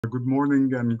Good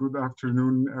morning and good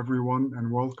afternoon, everyone,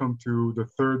 and welcome to the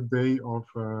third day of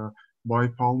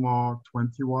BiPalma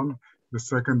 21, the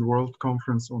second World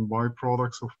Conference on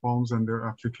Byproducts of Palms and their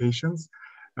applications.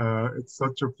 It's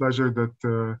such a pleasure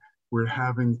that we're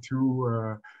having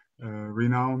two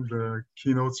renowned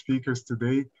keynote speakers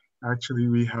today. Actually,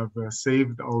 we have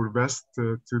saved our best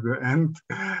to the end.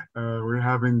 We're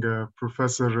having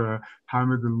Professor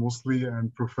Hamid Al-Musli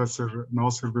and Professor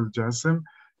Nasser Bil-Jassim.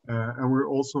 And we're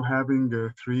also having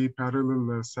three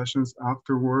parallel sessions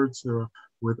afterwards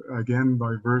with, again,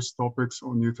 diverse topics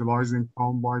on utilizing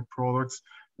palm byproducts.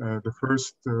 The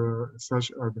first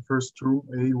session, the first room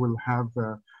A will have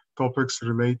topics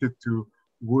related to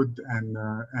wood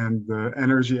and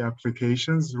energy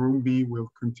applications. Room B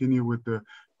will continue with the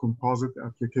composite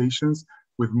applications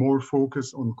with more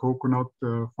focus on coconut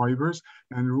fibers.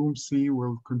 And room C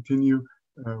will continue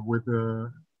with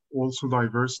also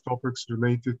diverse topics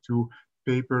related to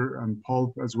paper and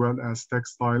pulp as well as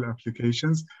textile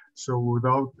applications. So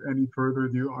without any further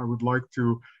ado, I would like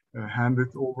to hand it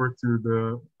over to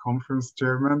the conference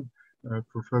chairman,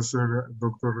 Professor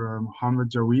Dr. Mohammed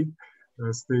Jaweed.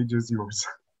 The stage is yours.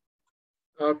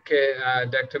 Okay,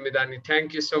 Dr. Midani,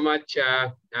 thank you so much.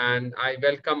 And I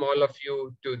welcome all of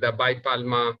you to the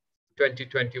BiPalma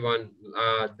 2021,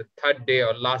 the third day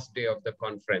or last day of the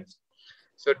conference.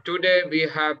 So today we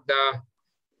have the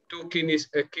two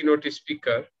keynote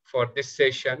speakers for this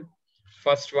session.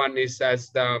 First one is, as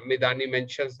the Midani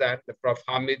mentions, that the Prof.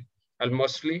 Hamid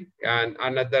Al-Musli, and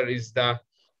another is the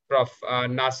Prof.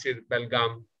 Nasser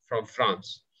Belgam from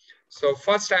France. So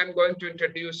first I'm going to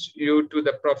introduce you to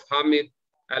the Prof. Hamid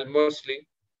Al-Musli.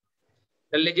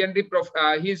 The legendary Prof.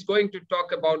 He's going to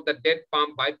talk about the dead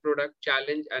palm byproduct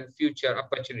challenge and future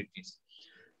opportunities.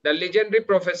 The legendary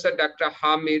Professor Dr.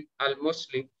 Hamid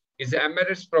Al-Musli is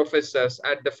Emeritus Professor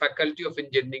at the Faculty of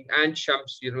Engineering and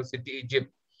Shams University,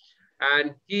 Egypt.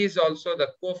 And he is also the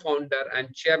co-founder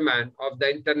and chairman of the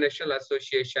International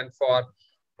Association for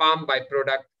Palm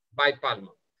Byproduct, BiPalma.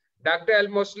 Dr.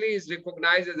 Al-Musli is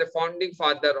recognized as the founding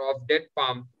father of dead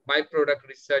palm byproduct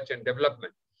research and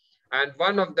development, and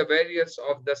one of the variants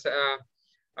of the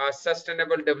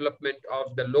sustainable development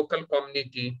of the local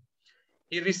community.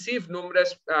 He received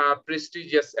numerous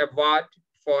prestigious awards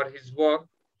for his work,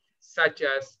 such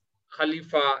as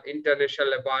Khalifa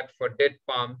International Award for Dead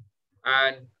Palm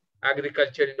and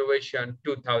Agriculture Innovation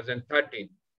 2013.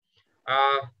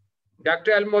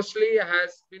 Dr. Al-Musli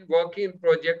has been working in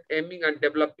project aiming at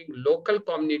developing local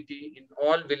community in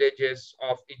all villages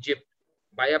of Egypt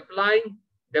by applying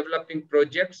developing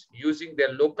projects using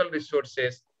their local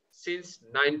resources since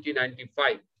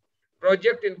 1995.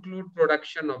 Projects include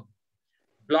production of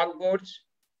blockboards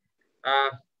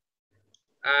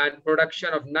and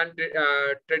production of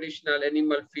non-traditional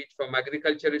animal feed from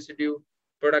agriculture residue,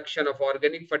 production of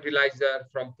organic fertilizer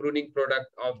from pruning product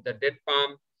of the dead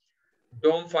palm,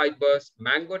 dome fibers,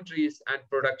 mango trees, and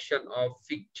production of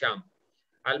fig charm.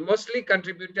 Al-Musli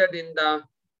contributed in the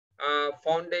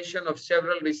foundation of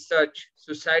several research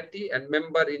society and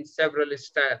member in several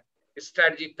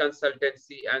strategic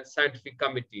consultancy and scientific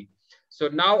committee. So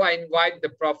now I invite the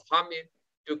Prof. Hamid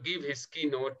to give his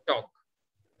keynote talk.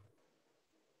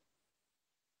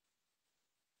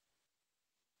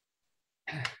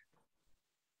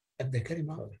 أبدأ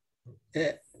كلمة.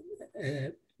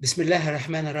 بسم الله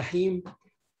الرحمن الرحيم.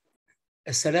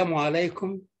 السلام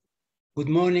عليكم. Good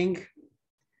morning.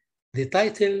 The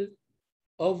title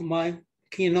of my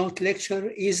keynote lecture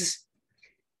is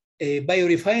a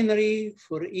biorefinery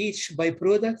for each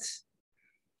byproduct,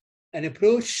 an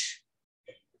approach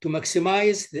to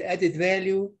maximize the added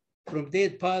value from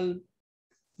dead palm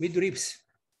midribs.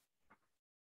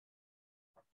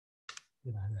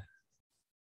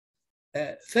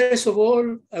 First of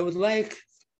all, I would like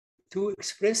to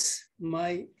express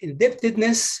my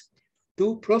indebtedness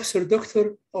to Professor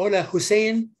Dr. Ola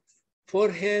Hussein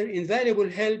for her invaluable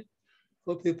help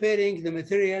for preparing the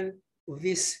material of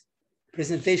this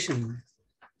presentation.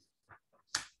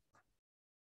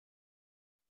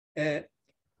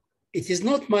 It is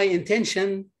not my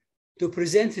intention to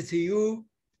present to you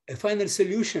a final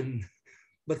solution,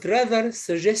 but rather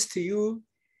suggest to you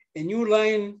a new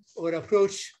line or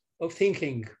approach of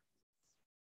thinking.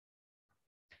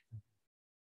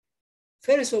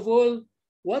 First of all,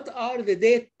 what are the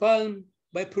dead palm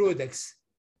byproducts?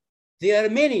 There are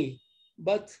many,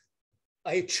 but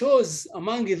I chose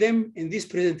among them in this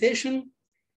presentation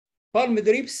palm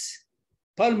drips,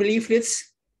 palm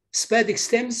leaflets, spadix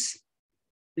stems,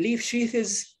 leaf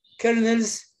sheaths,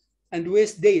 kernels, and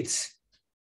waste dates.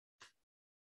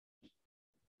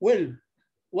 Well,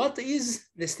 what is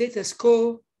the status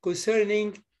quo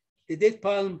concerning the date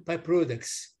palm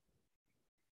byproducts.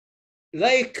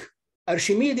 Like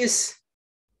Archimedes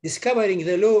discovering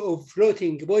the law of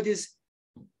floating bodies,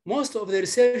 most of the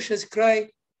researchers cry,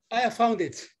 I have found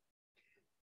it.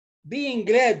 Being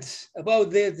glad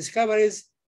about their discoveries,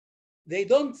 they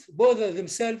don't bother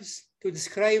themselves to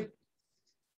describe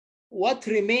what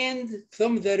remained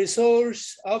from the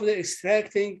resource after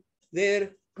extracting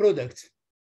their product.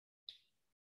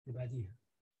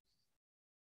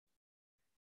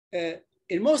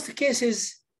 In most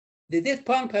cases, the dead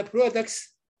palm byproducts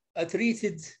are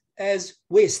treated as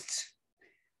waste.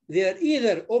 They are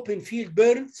either open field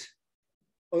burned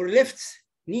or left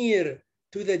near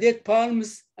to the dead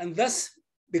palms and thus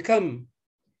become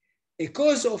a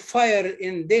cause of fire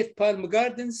in dead palm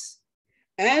gardens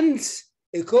and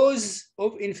a cause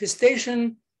of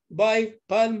infestation by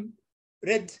palm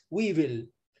red weevil,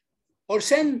 or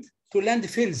sent to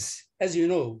landfills, as you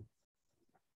know.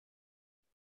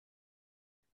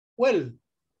 Well,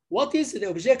 what is the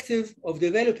objective of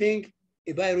developing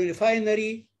a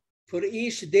biorefinery for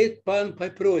each date palm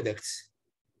byproducts?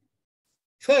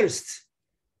 First,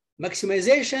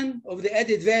 maximization of the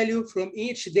added value from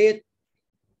each date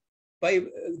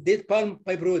palm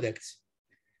byproduct.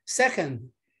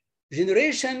 Second,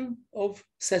 generation of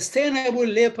sustainable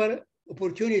labor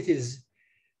opportunities,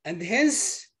 and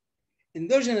hence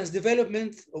endogenous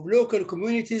development of local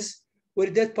communities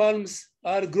where date palms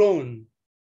are grown.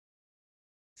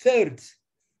 Third,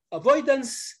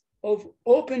 avoidance of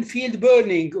open field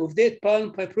burning of date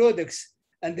palm byproducts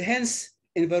and hence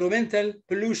environmental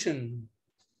pollution.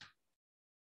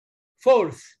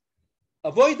 Fourth,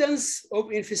 avoidance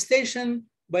of infestation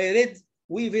by red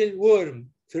weevil worm,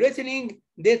 threatening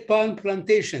date palm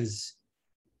plantations.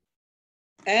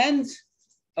 And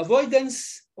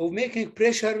avoidance of making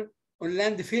pressure on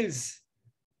landfills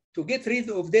to get rid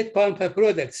of date palm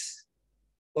byproducts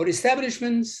or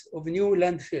establishments of new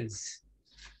landfills.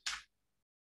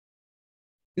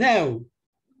 Now,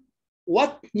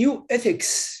 what new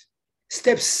ethics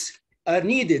steps are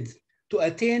needed to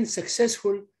attain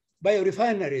successful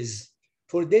biorefineries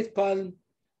for date palm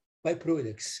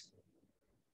byproducts?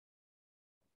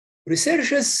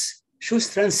 Researchers should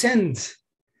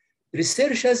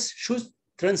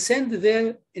transcend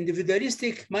their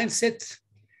individualistic mindset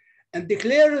and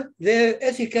declare their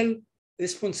ethical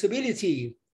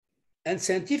responsibility and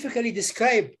scientifically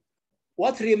describe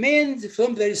what remained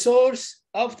from the resource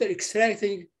after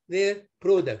extracting their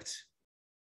product.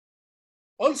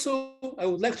 Also, I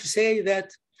would like to say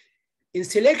that in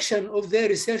selection of their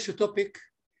research topic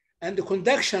and the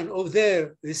conduction of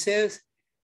their research,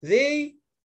 they,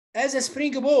 as a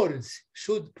springboard,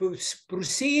 should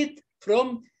proceed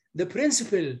from the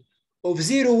principle of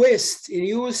zero waste in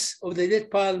use of the date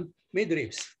palm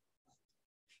midribs.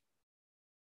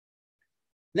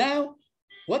 Now,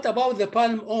 what about the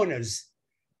palm owners?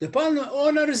 The palm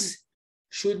owners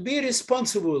should be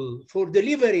responsible for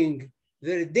delivering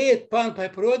their date palm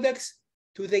byproducts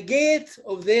to the gate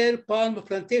of their palm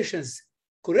plantations,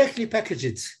 correctly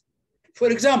packaged. For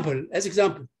example,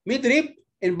 midrib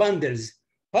in bundles,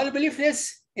 palm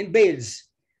leaflets in bales,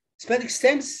 spadix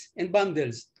stems in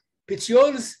bundles,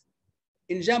 petioles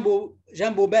in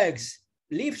jumbo bags,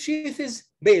 leaf sheaths,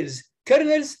 bales,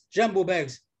 kernels, jumbo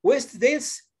bags, waste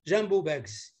dates, jumbo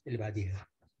bags.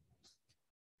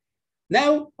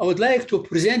 Now, I would like to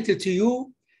present to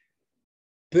you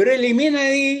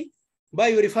preliminary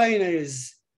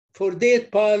biorefineries for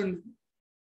date palm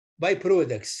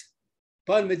byproducts: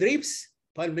 palm dribs,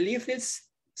 palm leaflets,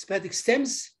 spadix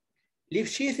stems, leaf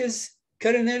sheaths,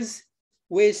 kernels,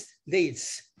 waste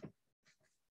dates.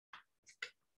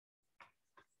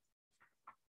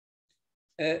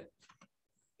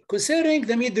 Concerning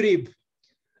the midrib,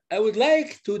 I would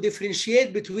like to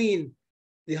differentiate between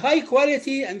the high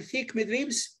quality and thick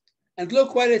midribs and low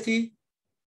quality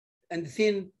and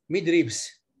thin midribs.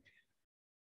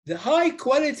 The high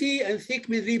quality and thick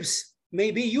midribs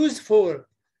may be used for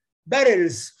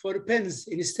barrels for pens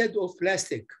instead of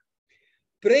plastic,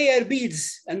 prayer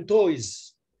beads and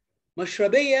toys,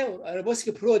 mashrabiyya or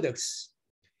Arabic products,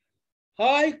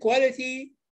 high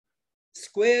quality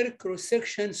square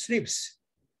cross-section strips,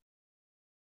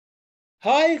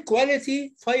 high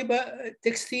quality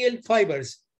textile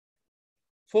fibers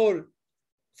for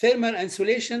thermal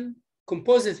insulation,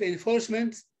 composite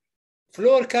reinforcement,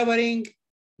 floor covering,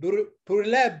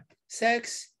 burlap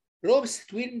sacks, ropes,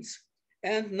 twins,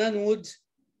 and non-wood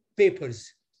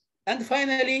papers. And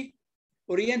finally,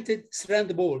 oriented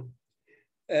strand board.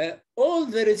 All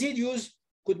the residues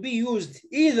could be used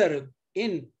either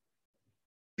in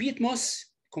peat moss,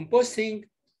 composting,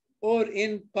 or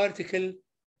in particle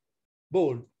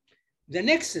board. The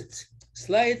next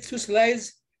two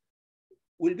slides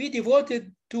will be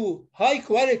devoted to high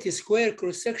quality square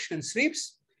cross-section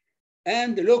strips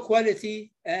and low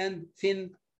quality and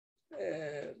thin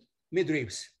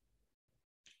midribs.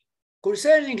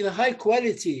 Concerning the high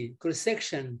quality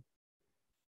cross-section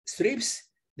strips,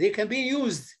 they can be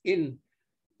used in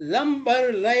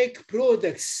lumber-like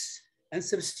products and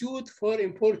substitute for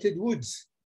imported woods,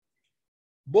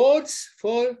 boards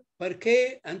for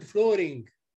parquet and flooring,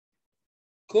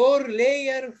 core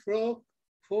layer for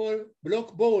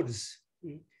block boards.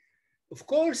 Of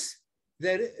course,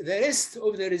 the rest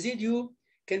of the residue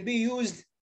can be used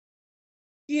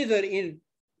either in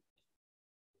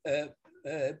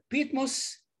peat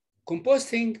moss,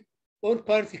 composting, or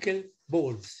particle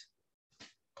boards.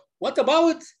 What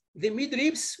about the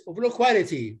midribs of low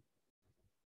quality?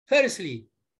 Firstly,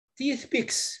 teeth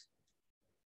picks,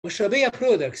 mashrabiyah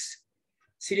products,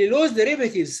 cellulose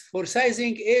derivatives for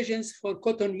sizing agents for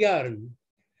cotton yarn,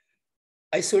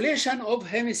 isolation of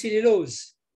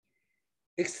hemicellulose,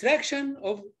 extraction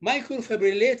of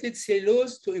microfibrillated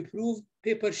cellulose to improve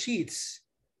paper sheets,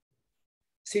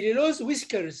 cellulose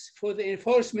whiskers for the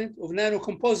enforcement of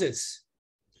nanocomposites.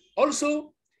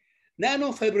 Also,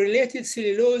 nanofibrillated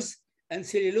cellulose and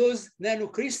cellulose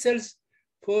nanocrystals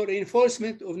for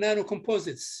reinforcement of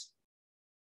nanocomposites.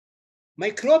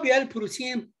 Microbial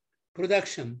protein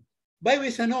production,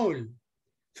 bioethanol,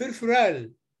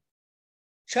 furfural,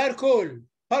 charcoal,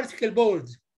 particle board,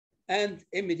 and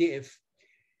MDF.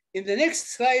 In the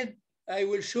next slide, I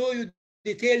will show you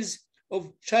details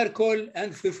of charcoal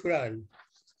and furfural.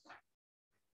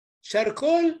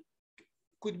 Charcoal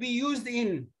could be used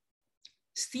in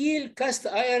steel, cast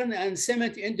iron, and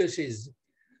cement industries,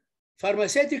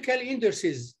 pharmaceutical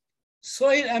industries,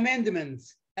 soil amendment,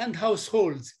 and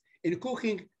households in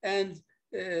cooking and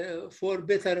for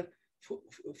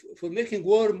making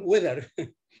warm weather.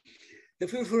 The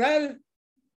furfural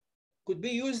could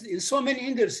be used in so many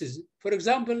industries. For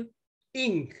example,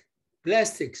 ink,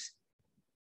 plastics,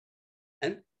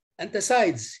 and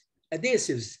anticides,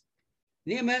 adhesives,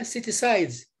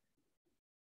 nematicides,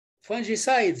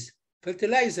 fungicides,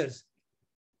 fertilizers,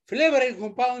 flavoring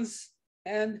compounds,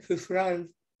 and furfural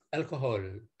alcohol.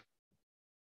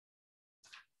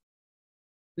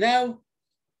 Now,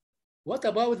 what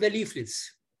about the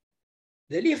leaflets?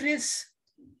 The leaflets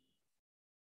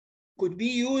could be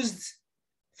used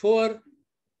for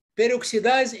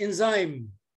peroxidase enzyme,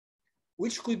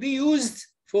 which could be used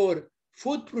for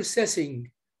food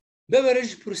processing,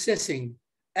 beverage processing,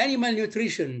 animal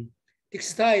nutrition,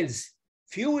 textiles,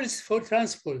 fuels for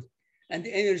transport, and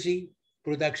energy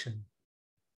production.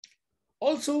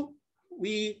 Also,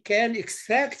 we can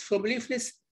extract from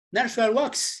leaflets natural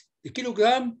wax. The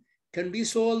kilogram can be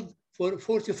sold for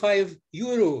 45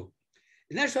 euro.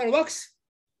 The natural wax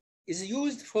is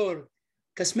used for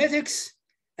cosmetics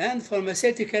and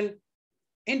pharmaceutical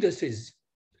industries.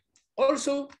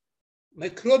 Also,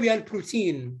 microbial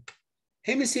protein,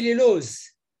 hemicellulose,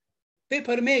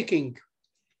 paper making,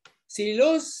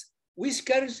 cellulose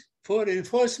whiskers for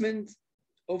reinforcement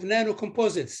of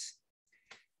nanocomposites,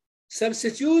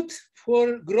 substitute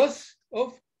for growth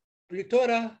of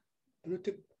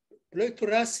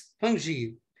Pleurus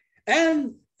fungi,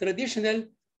 and traditional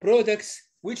products,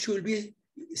 which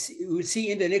we'll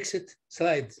see in the next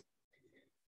slide.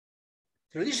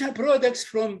 Traditional products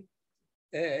from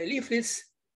leaflets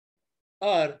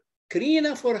are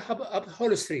carina for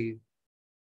upholstery,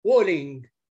 walling,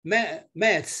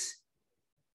 mats,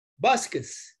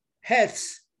 baskets,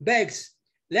 hats, bags,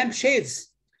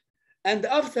 lampshades. And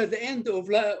after the end of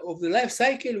the life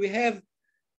cycle, we have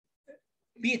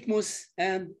peat moss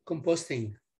and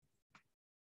composting.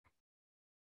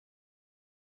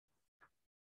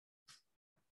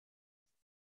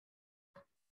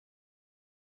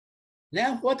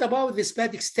 Now, what about the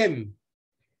spadix stem?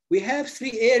 We have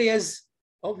three areas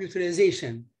of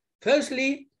utilization.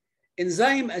 Firstly,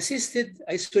 enzyme-assisted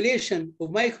isolation of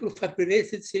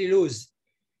microfibrillated cellulose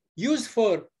used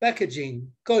for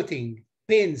packaging, coating,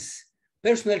 paints,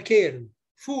 personal care,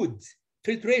 food,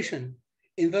 filtration,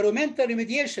 environmental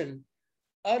remediation,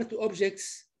 art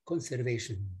objects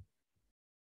conservation.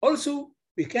 Also,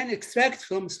 we can extract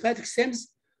from spadix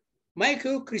stems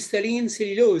microcrystalline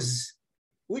cellulose,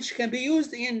 which can be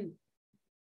used in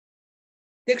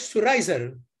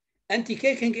texturizer,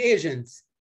 anti-caking agents,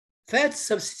 fat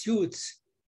substitutes,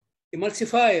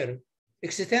 emulsifier,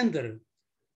 extender,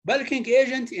 bulking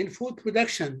agent in food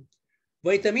production,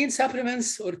 vitamin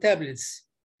supplements or tablets.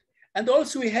 And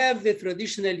also we have the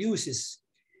traditional uses.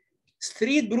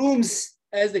 Street brooms,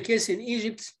 as the case in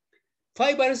Egypt,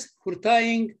 fibers for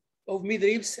tying of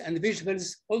midribs and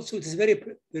vegetables. Also, it is very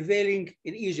prevailing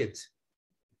in Egypt.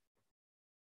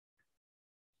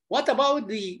 What about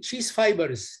the cheese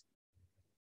fibers?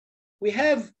 We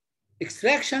have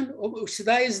extraction of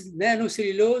oxidized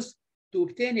nanocellulose to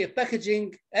obtain a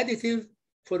packaging additive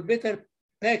for better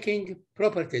packing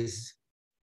properties.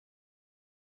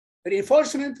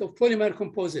 Reinforcement of polymer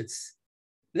composites,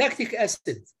 lactic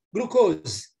acid,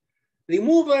 glucose,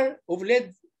 remover of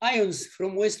lead ions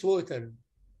from wastewater,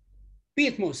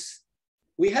 peat moss.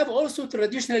 We have also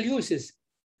traditional uses,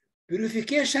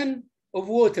 purification of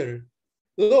water,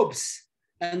 lobes,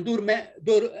 and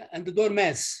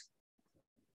doormats.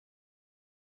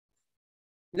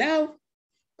 Now,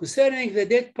 concerning the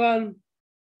date palm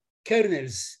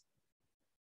kernels.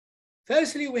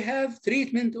 Firstly, we have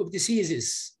treatment of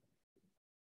diseases.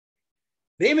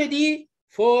 Remedy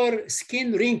for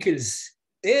skin wrinkles,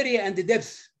 area and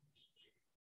depth.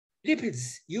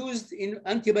 Lipids used in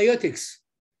antibiotics.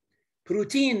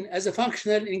 Protein as a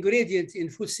functional ingredient in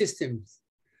food systems.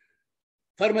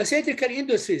 Pharmaceutical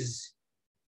industries.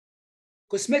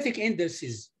 Cosmetic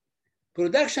industries.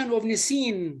 Production of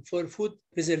nicene for food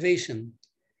preservation.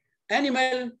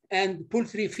 Animal and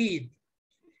poultry feed.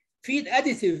 Feed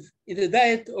additive in the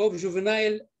diet of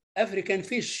juvenile African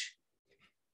fish.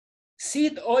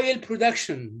 Seed oil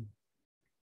production.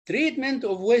 Treatment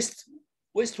of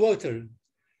wastewater.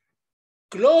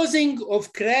 Closing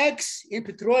of cracks in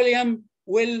petroleum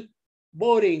well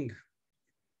boring.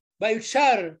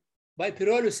 Biochar by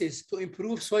pyrolysis to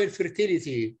improve soil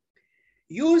fertility.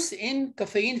 Use in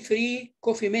caffeine-free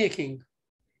coffee making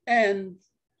and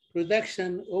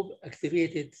production of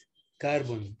activated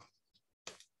carbon.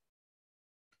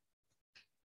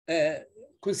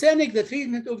 Concerning the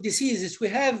treatment of diseases, we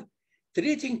have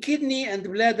treating kidney and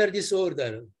bladder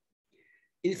disorder,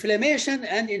 inflammation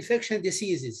and infection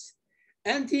diseases,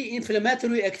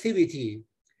 anti-inflammatory activity,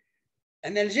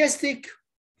 analgesic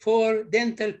for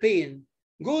dental pain,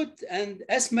 good and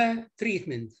asthma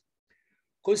treatment.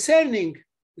 Concerning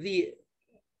the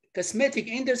cosmetic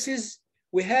industries,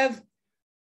 we have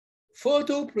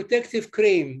photoprotective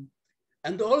cream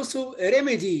and also a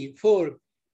remedy for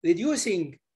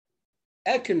reducing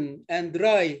acne and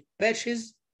dry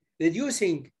patches,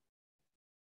 reducing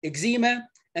eczema,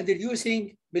 and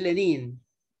reducing melanin.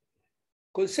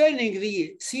 Concerning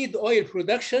the seed oil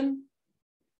production,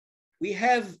 we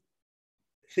have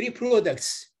 3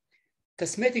 products: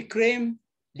 cosmetic cream,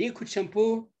 liquid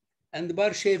shampoo, and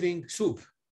bar shaving soap.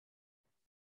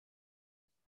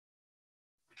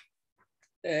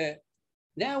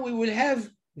 Now we will have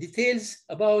details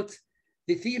about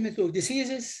the treatment of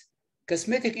diseases,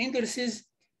 cosmetic industries,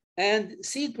 and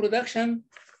seed production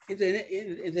in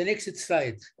the next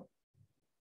slide.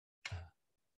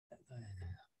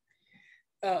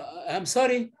 I'm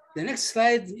sorry, the next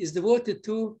slide is devoted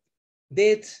to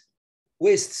date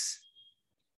wastes.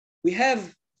 We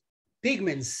have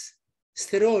pigments,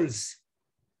 sterols,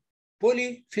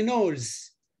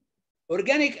 polyphenols,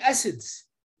 organic acids,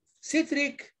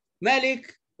 citric,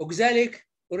 malic, oxalic,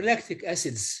 or lactic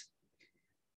acids.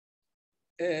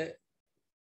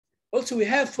 Also, we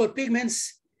have for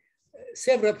pigments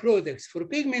several products. For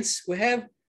pigments, we have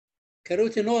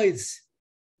carotenoids,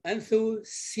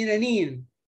 anthocyanin,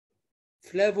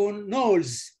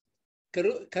 flavonols,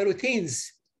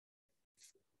 carotenes,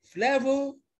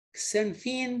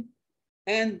 flavoxanthin,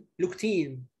 and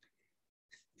lutein.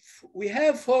 We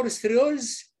have for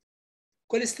sterols,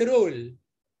 cholesterol,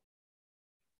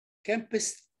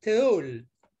 campesterol,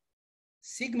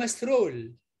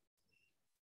 sigmastrol,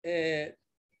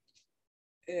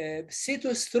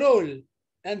 cetosterol,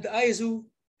 and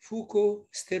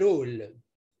isofucosterol.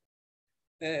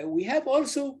 We have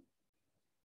also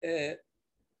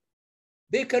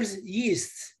baker's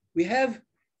yeast. We have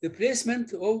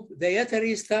replacement of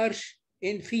dietary starch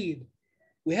in feed.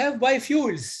 We have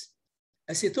biofuels,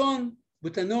 acetone,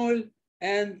 butanol,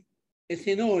 and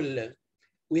ethanol.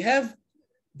 We have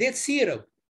date syrup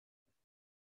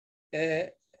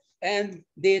and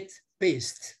date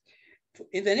paste.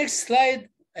 In the next slide,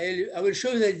 I will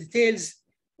show the details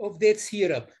of date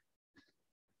syrup.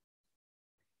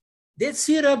 Date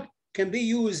syrup can be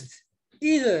used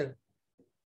either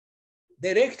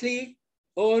directly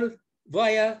or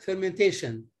via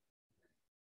fermentation.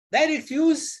 Direct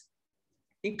use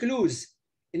includes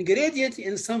ingredient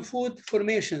in some food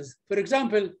formations. For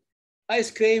example,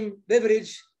 ice cream,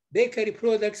 beverage, bakery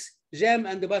products, jam,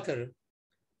 and butter.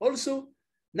 Also,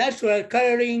 natural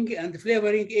coloring and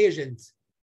flavoring agents.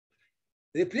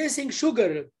 Replacing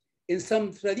sugar in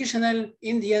some traditional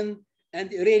Indian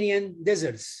and Iranian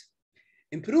desserts.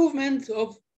 Improvement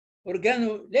of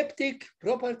organoleptic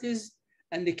properties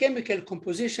and the chemical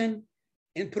composition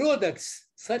in products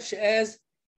such as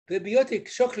prebiotic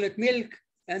chocolate milk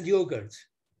and yogurt.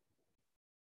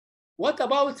 what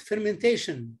about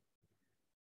fermentation?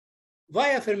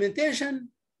 Via fermentation,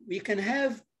 we can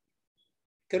have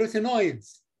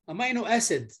carotenoids, amino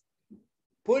acid,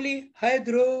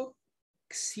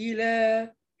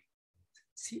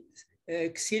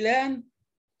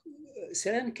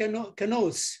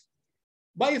 xylancanose,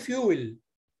 biofuel,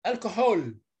 alcohol,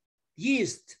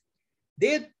 yeast,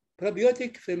 date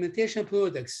probiotic fermentation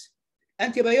products,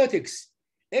 antibiotics,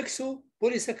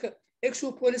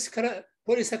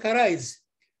 exopolysaccharides,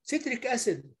 citric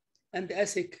acid, and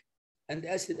acid.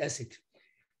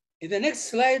 In the next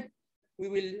slide, we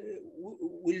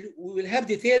will have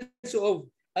details of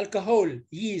alcohol,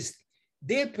 yeast,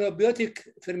 date probiotic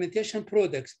fermentation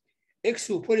products,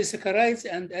 exopolysaccharides,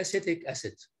 and acetic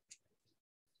acid.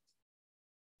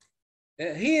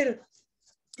 Here,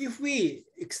 if we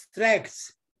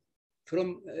extract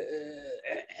from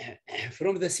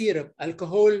the syrup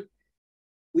alcohol,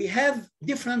 we have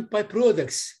different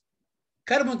byproducts: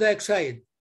 carbon dioxide,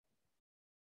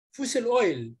 fossil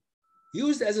oil,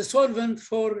 used as a solvent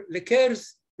for liqueurs,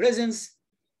 resins,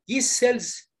 yeast cells,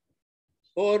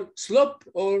 or slop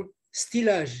or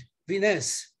stillage,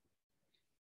 vinasse.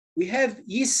 We have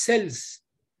yeast cells.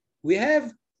 We have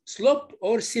slop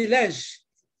or silage.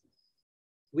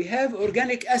 We have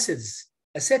organic acids,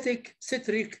 acetic,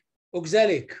 citric,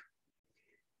 oxalic.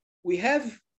 We have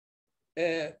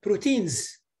proteins.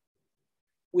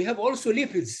 We have also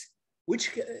lipids,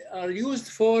 which are used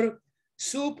for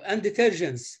soup and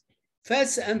detergents,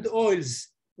 fats and oils,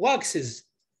 waxes,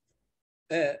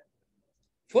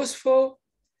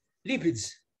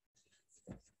 phospholipids.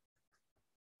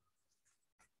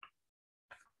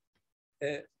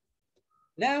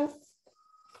 Now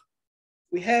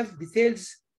we have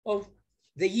details of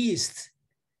the yeast.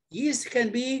 Yeast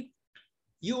can be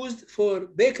used for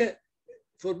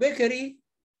bakery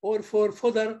or for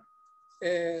fodder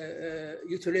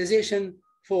utilization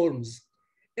forms.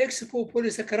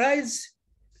 Exopolysaccharides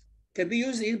can be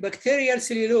used in bacterial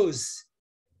cellulose,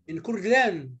 in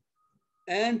cordlan,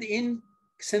 and in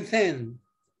xanthan.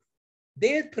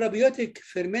 Date probiotic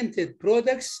fermented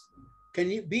products can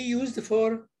be used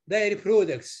for dairy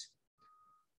products.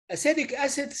 Acetic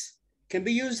acids can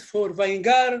be used for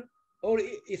vinegar or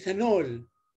ethanol,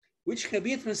 which can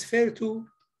be transferred to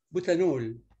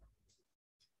butanol.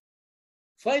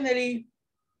 Finally,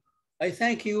 I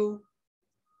thank you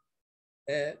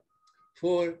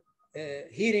for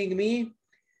hearing me,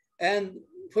 and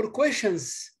for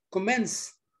questions,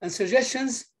 comments, and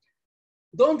suggestions,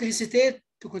 don't hesitate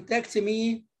to contact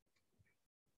me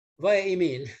via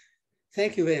email.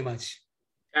 Thank you very much.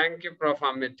 Thank you, Prof.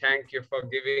 Hamid. Thank you for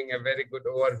giving a very good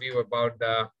overview about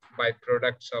the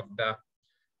byproducts of the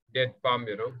date palm.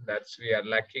 You know, we are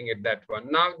lacking at that one.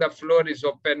 Now the floor is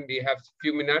open. We have a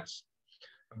few minutes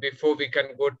before we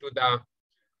can go to the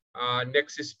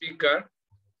next speaker.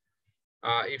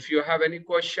 If you have any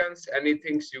questions,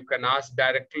 anything you can ask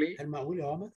directly,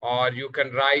 or you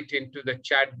can write into the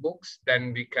chat books.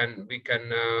 Then we can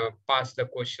pass the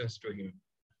questions to him.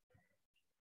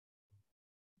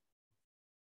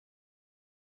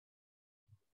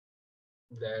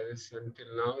 There is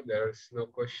until now there is no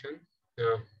question.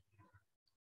 No.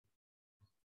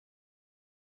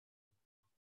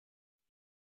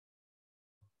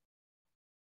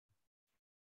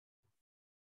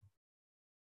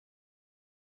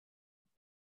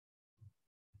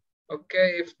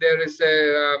 Okay, if there is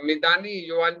a Midani,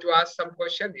 you want to ask some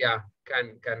question? Yeah,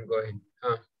 can go ahead.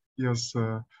 Yes.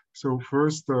 So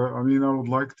first, I mean, I would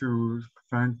like to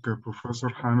thank Professor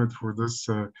Hamid for this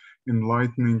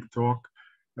enlightening talk.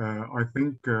 I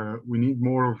think we need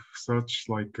more of such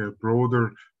like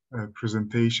broader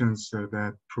presentations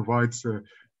that provides, I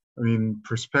mean,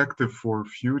 perspective for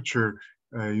future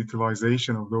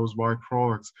utilization of those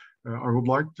byproducts. I would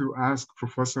like to ask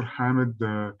Professor Hamid,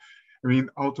 I mean,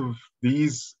 out of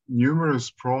these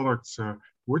numerous products,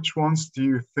 which ones do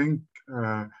you think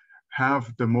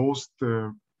have the most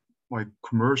like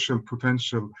commercial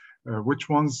potential? Which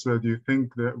ones do you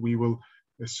think that we will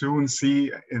soon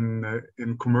see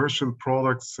in commercial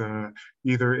products,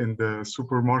 either in the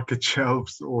supermarket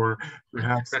shelves or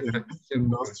perhaps in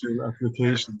industrial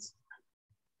applications?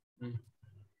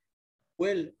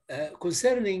 Well,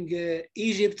 concerning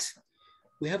Egypt,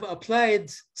 we have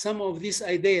applied some of these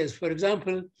ideas. For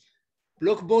example,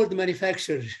 blockboard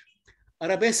manufacture,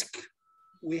 arabesque.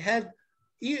 We had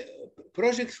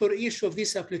projects for each of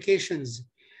these applications.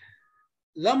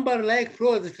 Lumber-like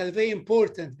products are very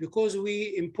important because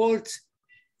we import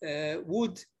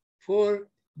wood for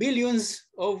billions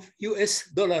of US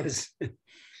dollars.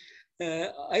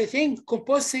 I think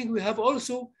composting, we have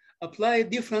also applied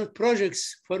different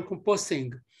projects for composting.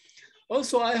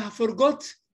 Also, I forgot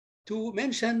to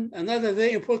mention another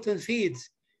very important feed,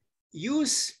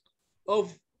 use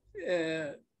of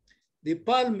the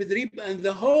palm midrib and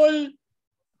the whole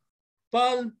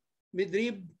palm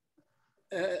midrib,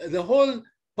 the whole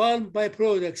palm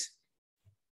byproducts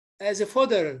as a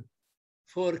fodder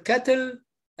for cattle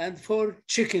and for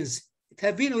chickens. It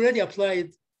have been already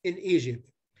applied in Egypt.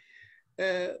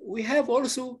 We have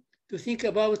also to think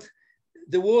about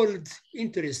the world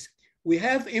interest. We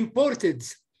have imported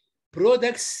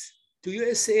products to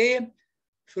USA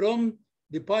from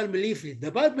the palm leaflet.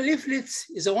 The palm leaflet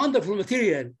is a wonderful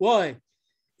material. Why?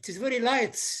 It is very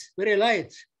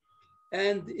light,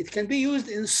 and it can be used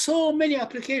in so many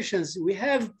applications. We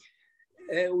have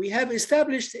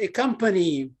established a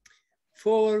company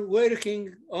for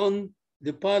working on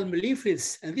the palm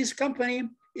leaflets, and this company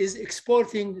is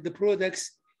exporting the products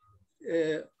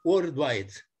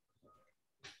worldwide.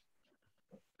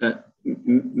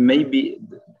 Maybe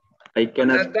I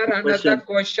can ask another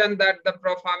question that the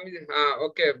Prof. Hamid,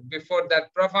 okay, before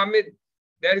that, Prof. Hamid,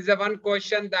 there is one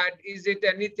question that, is it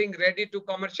anything ready to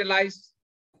commercialize?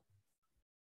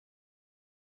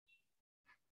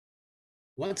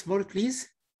 Once more, please.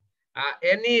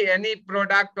 Any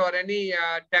product or any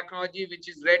technology which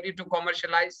is ready to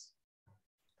commercialize?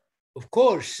 Of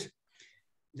course.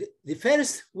 The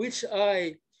first which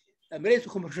I am ready to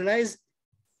commercialize,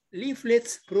 leaflet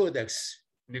products.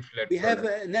 We have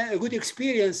a good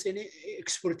experience in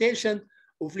exportation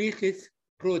of leaflet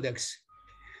products.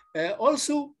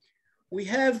 Also, we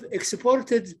have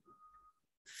exported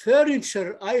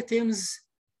furniture items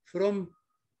from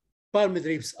palm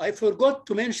midribs. I forgot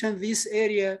to mention this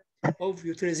area of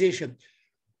utilization.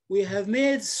 We have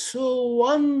made so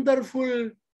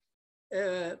wonderful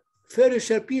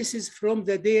furniture pieces from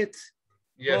the date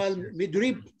palm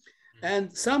midrib,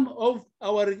 and some of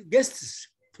our guests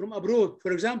from abroad,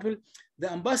 for example,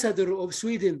 the ambassador of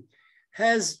Sweden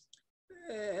has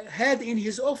had in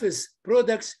his office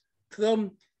products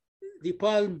from the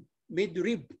palm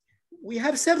midrib. We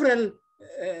have several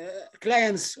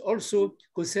clients also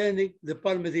concerning the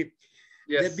palm midrib.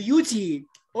 The beauty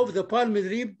of the palm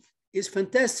midrib is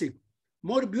fantastic,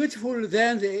 more beautiful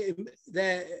than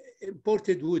the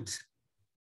imported woods.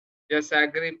 Yes, I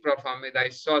agree, Prof. Hamid. I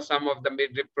saw some of the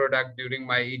midrib product during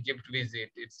my Egypt visit.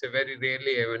 It's a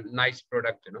really a nice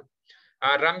product, you know.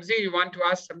 Ramzi, you want to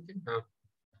ask something?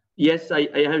 Yes, I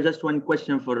have just one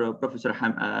question for Professor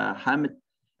Hamid.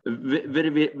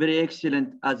 Very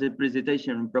excellent as a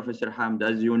presentation, Professor Hamid,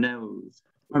 as you know.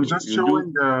 I'm just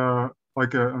showing,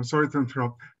 I'm sorry to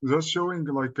interrupt. I'm just showing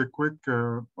like a quick,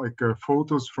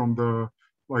 photos from the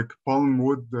palm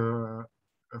wood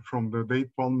from the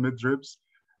date palm midribs.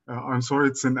 I'm sorry,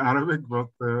 it's in Arabic, but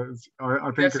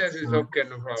I think it's okay,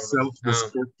 no problem.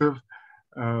 Self-descriptive.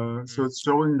 So it's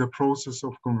showing the process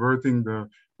of converting the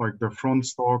front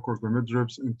stalk or the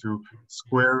midribs into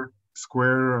square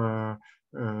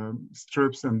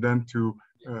strips, and then to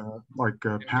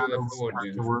panels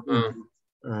afterward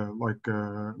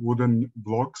into wooden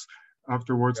blocks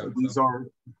afterwards. These are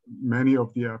many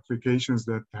of the applications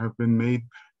that have been made,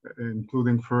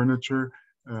 including furniture,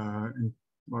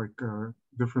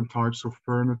 different types of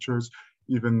furnitures,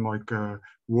 even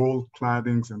wall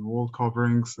claddings and wall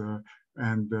coverings,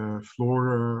 and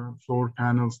floor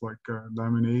panels like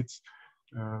laminates.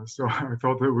 So I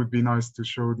thought it would be nice to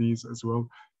show these as well.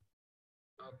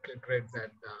 Okay, great.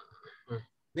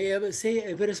 May I say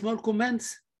a very small comment?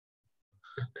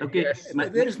 Okay. Yes.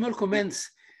 Very small comments.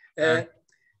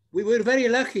 We were very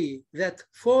lucky that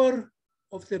 4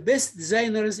 of the best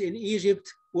designers in Egypt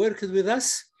worked with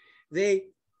us. They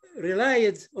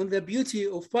relied on the beauty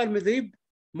of palm midrib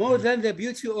more than the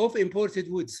beauty of imported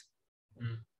woods.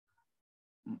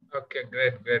 Okay,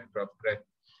 great, Prof. Great.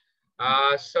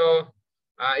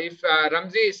 If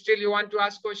Ramzi, still you want to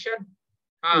ask question?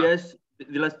 Yes,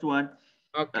 the last one.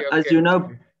 Okay. As you know,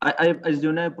 as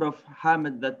you know, Prof.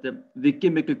 Hamid, that the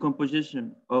chemical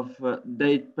composition of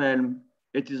date palm,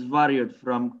 it is varied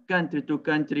from country to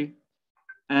country,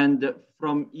 and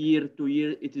from year to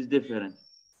year it is different.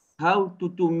 How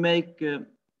to make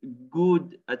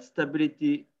good at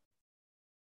stability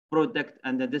product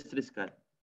and industry scale?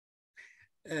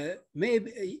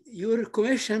 Maybe your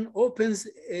commission opens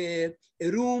a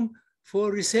room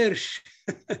for research.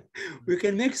 We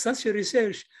can make such a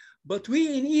research, but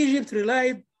we in Egypt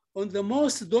relied on the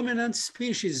most dominant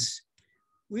species,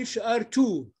 which are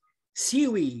 2,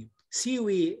 seaweed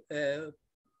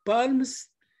palms,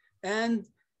 and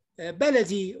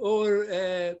baladi, or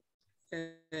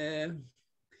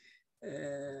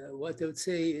what I would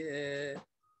say,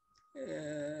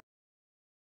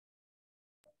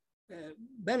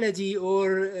 baladi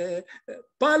or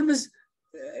palms,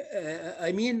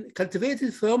 I mean,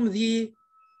 cultivated from the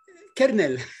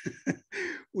kernel.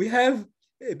 We have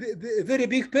a very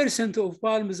big percent of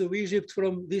palms of Egypt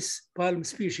from this palm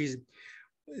species.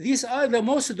 These are the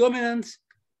most dominant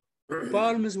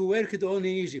palms we worked on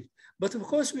in Egypt. But of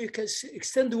course, we can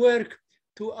extend work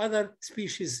to other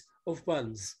species of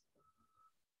palms.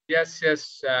 Yes,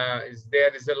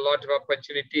 there is a lot of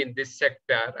opportunity in this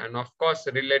sector. And of course,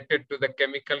 related to the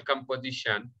chemical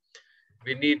composition,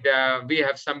 we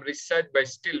have some research, but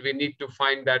still we need to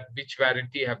find that which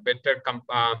variety have better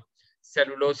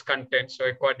cellulose content. So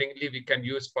accordingly, we can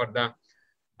use for the,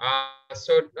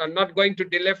 so I'm not going to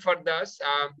delay further.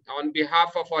 On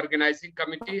behalf of organizing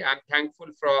committee, I'm thankful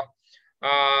to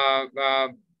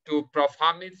Prof.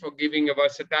 Hamid for giving a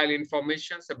versatile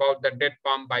information about the dead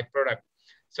palm byproduct.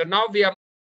 So now we are